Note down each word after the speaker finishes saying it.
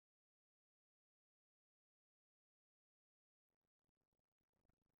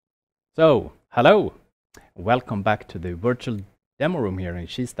So, hello! Welcome back to the virtual demo room here in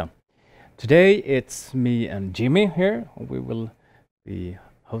Kista. Today it's me and Jimmy here. We will be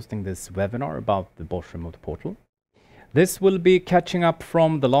hosting this webinar about the Bosch remote portal. This will be catching up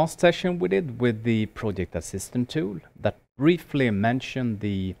from the last session we did with the project assistant tool that briefly mentioned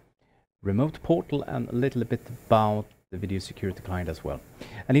the remote portal and a little bit about the video security client as well.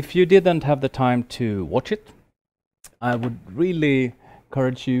 And if you didn't have the time to watch it, I would really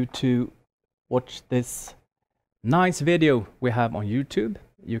encourage you to watch this nice video we have on YouTube.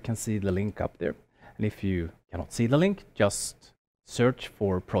 You can see the link up there. And if you cannot see the link, just search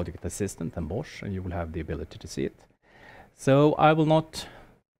for Project Assistant and Bosch and you will have the ability to see it. So I will not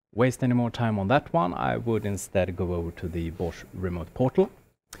waste any more time on that one. I would instead go over to the Bosch remote portal.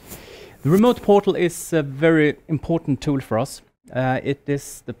 The remote portal is a very important tool for us. It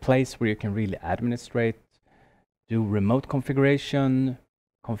is the place where you can really administrate, do remote configuration,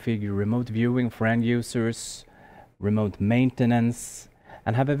 configure remote viewing for end users, remote maintenance,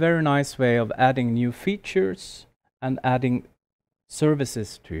 and have a very nice way of adding new features and adding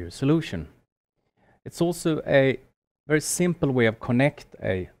services to your solution. It's also a very simple way of connect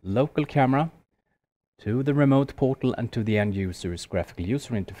a local camera to the remote portal and to the end user's graphical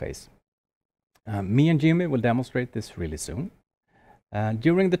user interface. Me and Jimmy will demonstrate this really soon.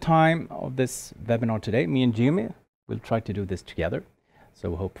 During the time of this webinar today, me and Jimmy will try to do this together.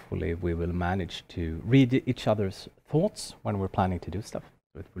 So hopefully we will manage to read each other's thoughts when we're planning to do stuff.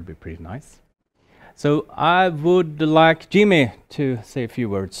 So it will be pretty nice. So I would like Jimmy to say a few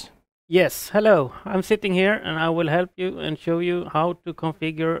words. Yes, hello. I'm sitting here and I will help you and show you how to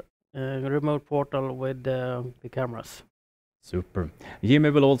configure a remote portal with the cameras. Super. Jimmy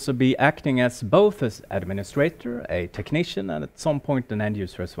will also be acting as both as administrator, a technician, and at some point an end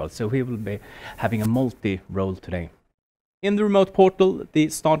user as well. So he will be having a multi-role today. In the remote portal, the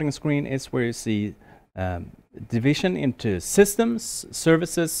starting screen is where you see division into systems,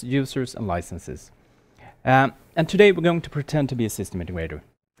 services, users, and licenses. And today we're going to pretend to be a system integrator.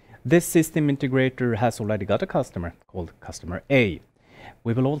 This system integrator has already got a customer called customer A.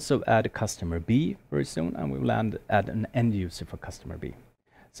 We will also add a customer B very soon, and we will add an end user for customer B.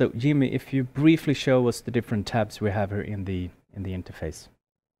 So Jimmy, if you briefly show us the different tabs we have here in the interface.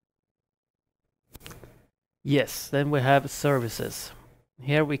 Yes, then we have services.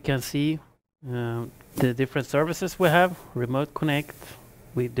 Here we can see the different services we have. Remote connect,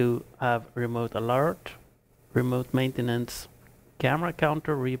 we do have remote alert, remote maintenance, camera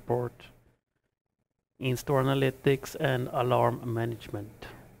counter report, in-store analytics, and alarm management.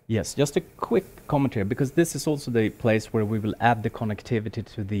 Yes, just a quick comment here, because this is also the place where we will add the connectivity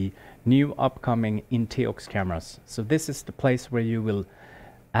to the new upcoming Inteox cameras. So this is the place where you will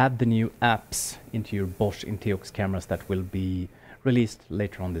add the new apps into your Bosch Inteox cameras that will be released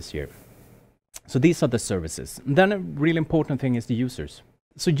later on this year. So these are the services. And then a really important thing is the users.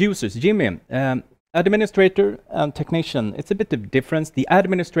 So users, Jimmy, administrator and technician, it's a bit of difference. The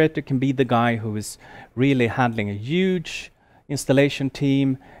administrator can be the guy who is really handling a huge installation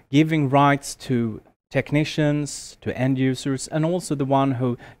team, giving rights to technicians, to end users, and also the one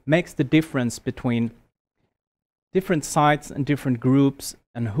who makes the difference between different sites and different groups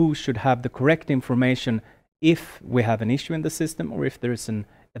and who should have the correct information if we have an issue in the system or if there is an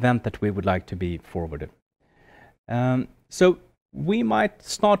event that we would like to be forwarded. So we might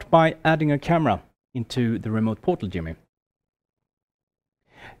start by adding a camera into the remote portal, Jimmy.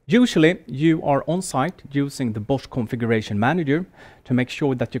 Usually you are on site using the Bosch Configuration Manager to make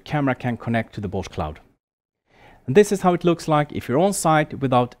sure that your camera can connect to the Bosch cloud. And this is how it looks like if you're on site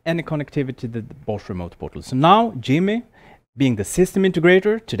without any connectivity to the Bosch remote portal. So now Jimmy, being the system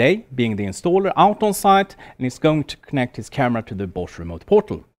integrator, today being the installer, out on site, and is going to connect his camera to the Bosch remote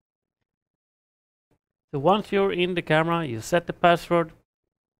portal. So once you're in the camera, you set the password,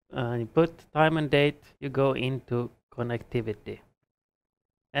 you put time and date, you go into connectivity.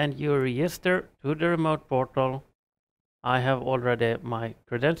 And you register to the remote portal. I have already my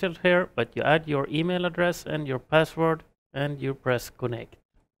credentials here, but you add your email address and your password and you press connect.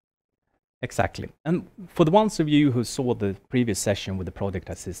 Exactly. And for the ones of you who saw the previous session with the Project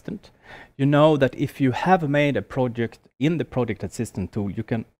Assistant, you know that if you have made a project in the Project Assistant tool, you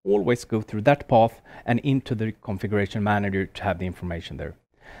can always go through that path and into the Configuration Manager to have the information there.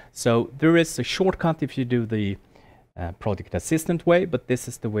 So there is a shortcut if you do the Project Assistant way, but this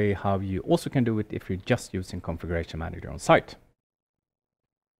is the way how you also can do it if you're just using Configuration Manager on site.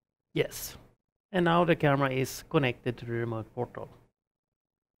 Yes. And now the camera is connected to the remote portal.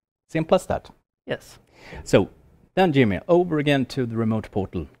 Simple as that. Yes. So then Jimmy, over again to the remote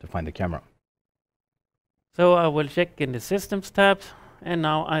portal to find the camera. So I will check in the Systems tab and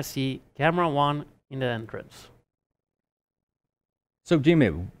now I see camera 1 in the entrance. So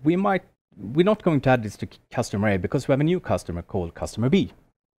Jimmy, we're not going to add this to customer A because we have a new customer called customer B.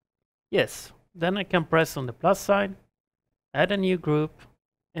 Yes, then I can press on the plus sign, add a new group,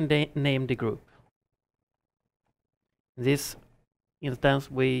 and name the group. In this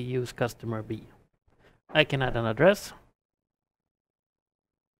instance, we use customer B. I can add an address,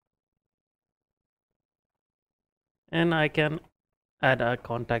 and I can add a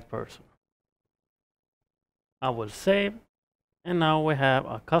contact person. I will save, and now we have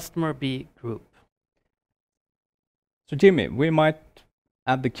a customer B group. So Jimmy, we might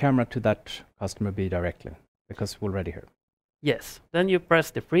add the camera to that customer B directly because we're already here. Yes, then you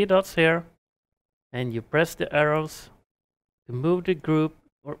press the three dots here, and you press the arrows to move the group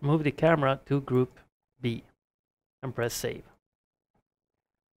or move the camera to group B, and press save.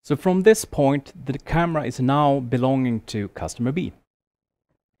 So from this point, the camera is now belonging to customer B.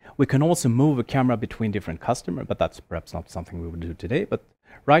 We can also move a camera between different customers, but that's perhaps not something we will do today. But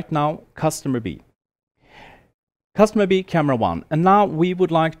right now, customer B. Customer B, camera 1. And now we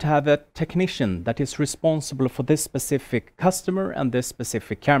would like to have a technician that is responsible for this specific customer and this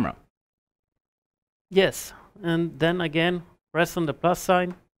specific camera. Yes, and then again, press on the plus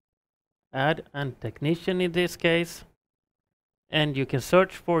sign, add a technician in this case, and you can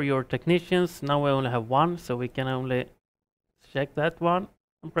search for your technicians. Now we only have one, so we can only check that one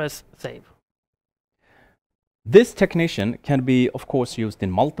and press save. This technician can be, of course, used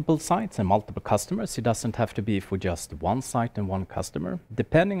in multiple sites and multiple customers. It doesn't have to be for just one site and one customer.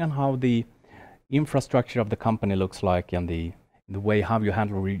 Depending on how the infrastructure of the company looks like and the way how you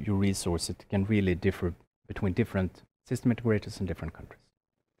handle your resource, it can really differ between different system integrators in different countries.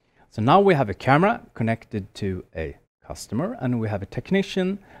 So now we have a camera connected to a customer, and we have a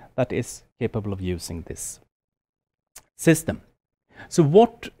technician that is capable of using this system. So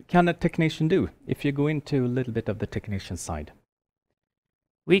what can a technician do if you go into a little bit of the technician side?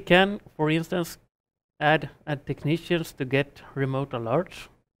 We can, for instance, add technicians to get remote alerts.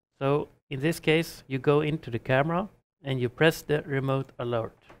 So in this case, you go into the camera and you press the remote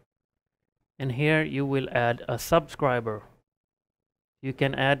alert. And here you will add a subscriber. You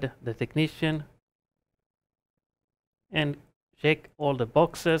can add the technician and check all the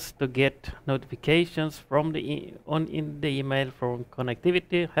boxes to get notifications from in the email from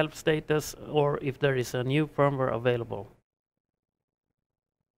connectivity, help status, or if there is a new firmware available.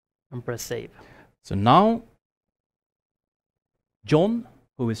 And press save. So now John,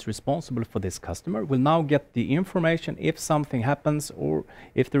 who is responsible for this customer, will now get the information if something happens or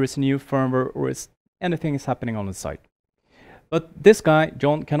if there is a new firmware or if anything is happening on the site. But this guy,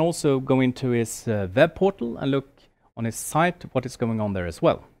 John, can also go into his web portal and look on his site what is going on there as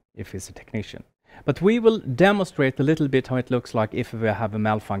well, if he's a technician. But we will demonstrate a little bit how it looks like if we have a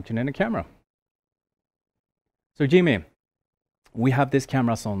malfunction in a camera. So Jimmy, we have these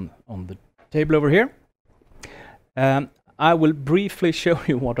cameras on the table over here. I will briefly show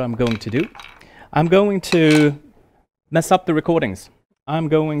you what I'm going to do. I'm going to mess up the recordings. I'm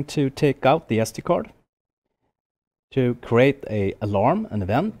going to take out the SD card to create an alarm, an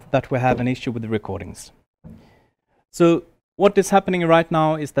event, that we have an issue with the recordings. So what is happening right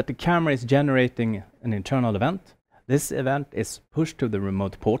now is that the camera is generating an internal event. This event is pushed to the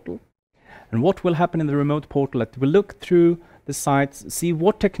remote portal. And what will happen in the remote portal, it will look through the sites, see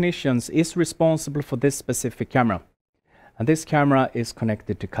what technicians is responsible for this specific camera. And this camera is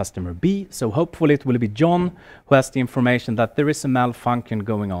connected to customer B, so hopefully it will be John who has the information that there is a malfunction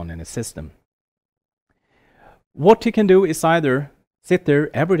going on in his system. What he can do is either sit there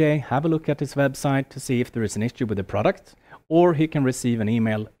every day, have a look at his website to see if there is an issue with the product, or he can receive an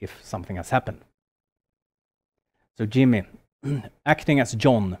email if something has happened. So Jimmy, acting as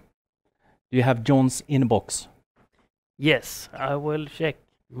John, do you have John's inbox? Yes, I will check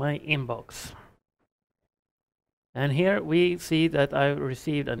my inbox. And here we see that I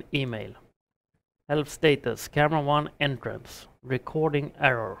received an email. Help status, camera 1 entrance, recording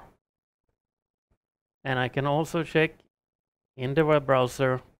error. And I can also check in the web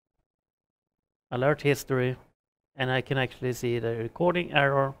browser, alert history, and I can actually see the recording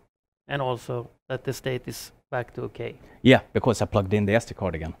error and also that the state is back to OK. Yeah, because I plugged in the SD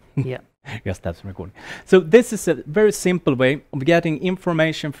card again. Yeah. Yes, that's recording. So this is a very simple way of getting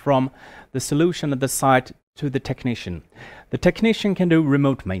information from the solution at the site to the technician. The technician can do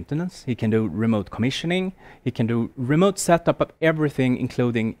remote maintenance, he can do remote commissioning, he can do remote setup of everything,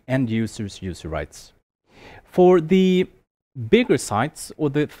 including end users' user rights. For the bigger sites or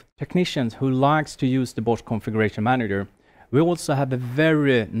the technicians who likes to use the Bosch configuration manager, We also have a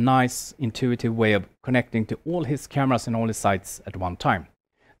very nice intuitive way of connecting to all his cameras and all his sites at one time.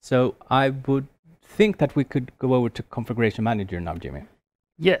 So I would think that we could go over to Configuration Manager now, Jimmy.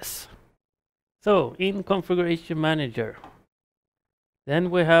 Yes. So in Configuration Manager, then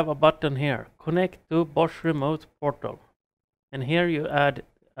we have a button here, Connect to Bosch Remote Portal. And here you add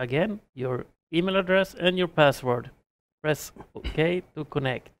again your email address and your password. Press OK to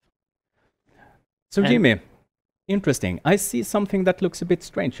connect. So Jimmy, interesting. I see something that looks a bit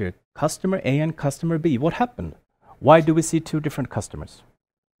strange here. Customer A and customer B. What happened? Why do we see two different customers?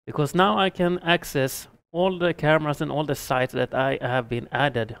 Because now I can access all the cameras and all the sites that I have been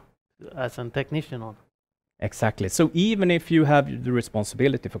added as a technician on. Exactly. So even if you have the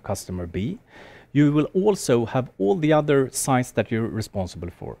responsibility for customer B, you will also have all the other sites that you're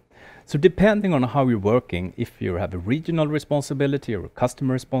responsible for. So depending on how you're working, if you have a regional responsibility or a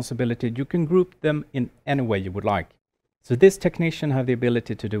customer responsibility, you can group them in any way you would like. So this technician have the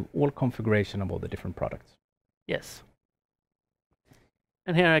ability to do all configuration of all the different products. Yes.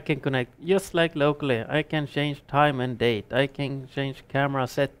 And here I can connect just like locally. I can change time and date. I can change camera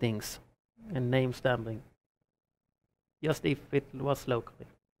settings and name stamping. Just if it was locally.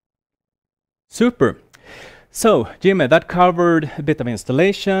 Super. So, Jimmy, that covered a bit of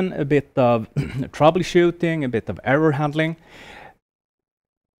installation, a bit of troubleshooting, a bit of error handling.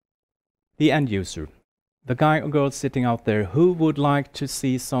 The end user, the guy or girl sitting out there who would like to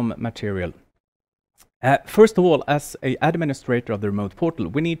see some material. First of all, as an administrator of the remote portal,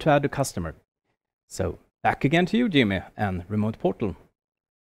 we need to add a customer. So, back again to you, Jimmy, and remote portal.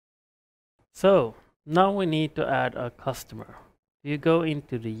 So, now we need to add a customer. You go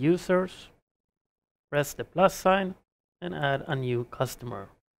into the users, press the plus sign, and add a new customer.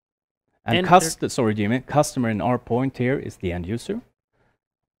 And sorry, Jimmy, customer in our point here is the end user?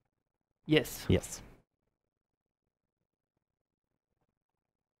 Yes. Yes.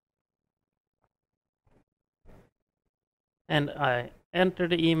 And I enter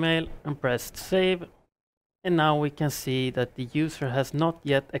the email and press save. And now we can see that the user has not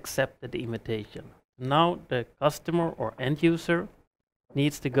yet accepted the invitation. Now the customer or end user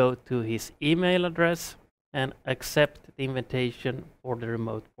needs to go to his email address and accept the invitation for the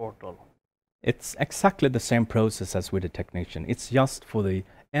remote portal. It's exactly the same process as with the technician. It's just for the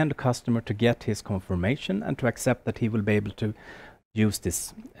end customer to get his confirmation and to accept that he will be able to use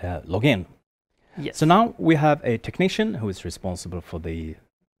this login. Yes. So now we have a technician who is responsible for the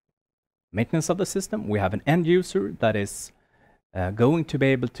maintenance of the system. We have an end user that is going to be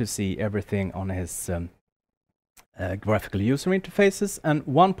able to see everything on his graphical user interfaces. And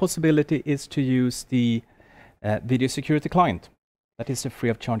one possibility is to use the video security client. That is a free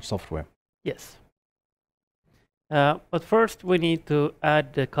of charge software. Yes. But first we need to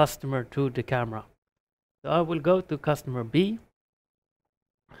add the customer to the camera. So I will go to customer B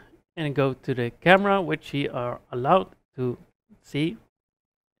and go to the camera which we are allowed to see,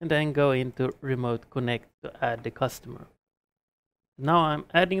 and then go into remote connect to add the customer. Now I'm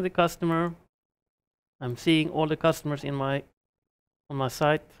adding the customer. I'm seeing all the customers on my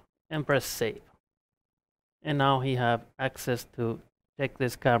site and press save. And now he have access to check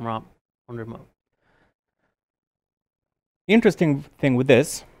this camera on remote. Interesting thing with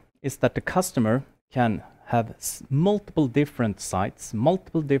this is that the customer can have multiple different sites,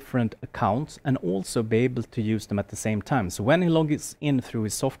 multiple different accounts, and also be able to use them at the same time. So when he logs in through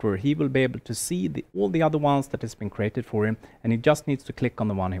his software, he will be able to see all the other ones that has been created for him, and he just needs to click on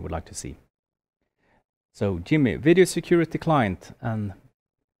the one he would like to see. So Jimmy, video security client and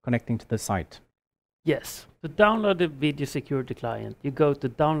connecting to the site. Yes, to download the video security client, you go to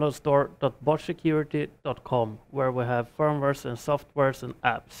downloadstore.boschsecurity.com, where we have firmwares and softwares and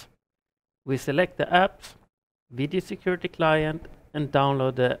apps. We select the apps, video security client, and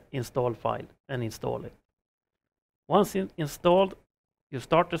download the install file and install it. Once installed, you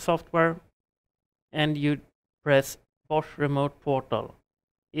start the software and you press Bosch Remote Portal.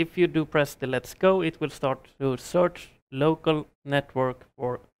 If you do press the Let's Go, it will start to search local network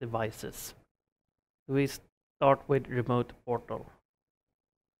for devices. We start with Remote Portal.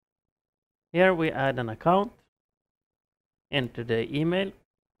 Here we add an account, enter the email,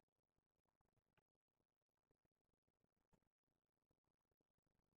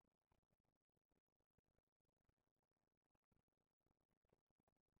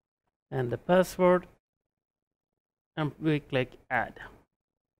 and the password, and we click add.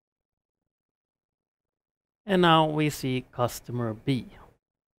 And now we see customer B.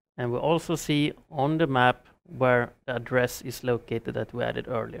 And we also see on the map where the address is located that we added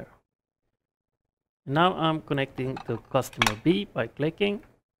earlier. Now I'm connecting to customer B by clicking.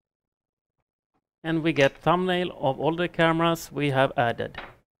 and we get thumbnail of all the cameras we have added.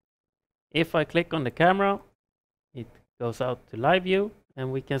 If I click on the camera, it goes out to live view,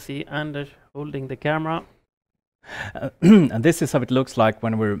 and we can see Anders holding the camera. And this is how it looks like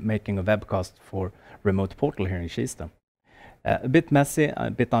when we're making a webcast for Remote Portal here in Kista. A bit messy,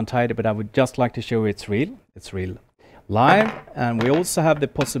 a bit untidy, but I would just like to show you it's real. It's real live, and we also have the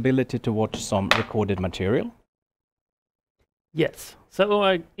possibility to watch some recorded material. Yes,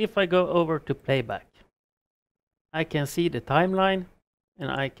 so if I go over to playback, I can see the timeline,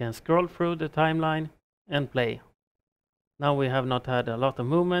 and I can scroll through the timeline and play. Now we have not had a lot of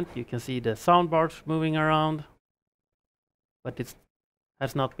movement. You can see the soundbars moving around, but it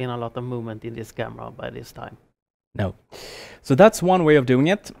has not been a lot of movement in this camera by this time. No. So that's one way of doing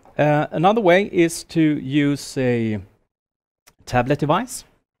it. Another way is to use a tablet device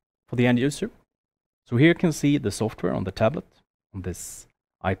for the end user. So here you can see the software on the tablet, on this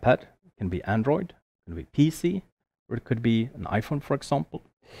iPad. It can be Android, it can be PC, or it could be an iPhone, for example.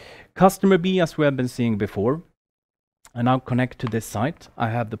 Customer B, as we have been seeing before, I now connect to this site. I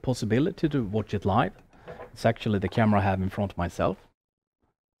have the possibility to watch it live. It's actually the camera I have in front of myself,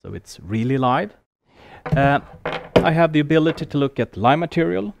 so it's really live. I have the ability to look at live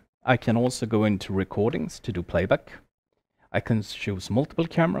material. I can also go into recordings to do playback. I can choose multiple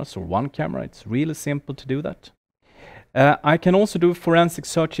cameras or one camera. It's really simple to do that. I can also do forensic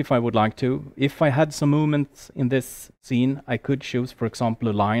search if I would like to. If I had some movement in this scene, I could choose, for example,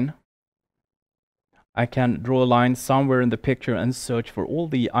 a line. I can draw a line somewhere in the picture and search for all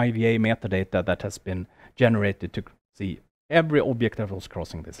the IVA metadata that has been generated to see every object that was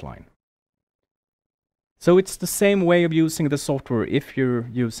crossing this line. So it's the same way of using the software if you're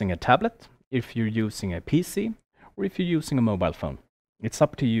using a tablet, if you're using a PC, or if you're using a mobile phone. It's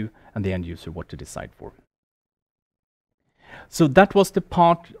up to you and the end user what to decide for. So that was the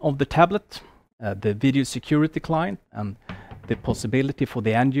part of the tablet, the video security client, and the possibility for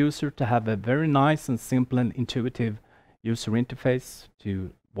the end user to have a very nice and simple and intuitive user interface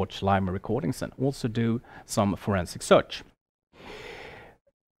to watch live recordings and also do some forensic search.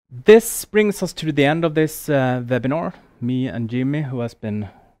 This brings us to the end of this webinar. Me and Jimmy, who has been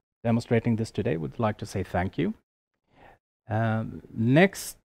demonstrating this today, would like to say thank you.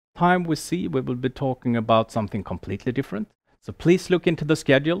 Next time we will be talking about something completely different. So please look into the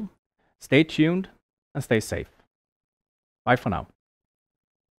schedule, stay tuned, and stay safe. Bye for now.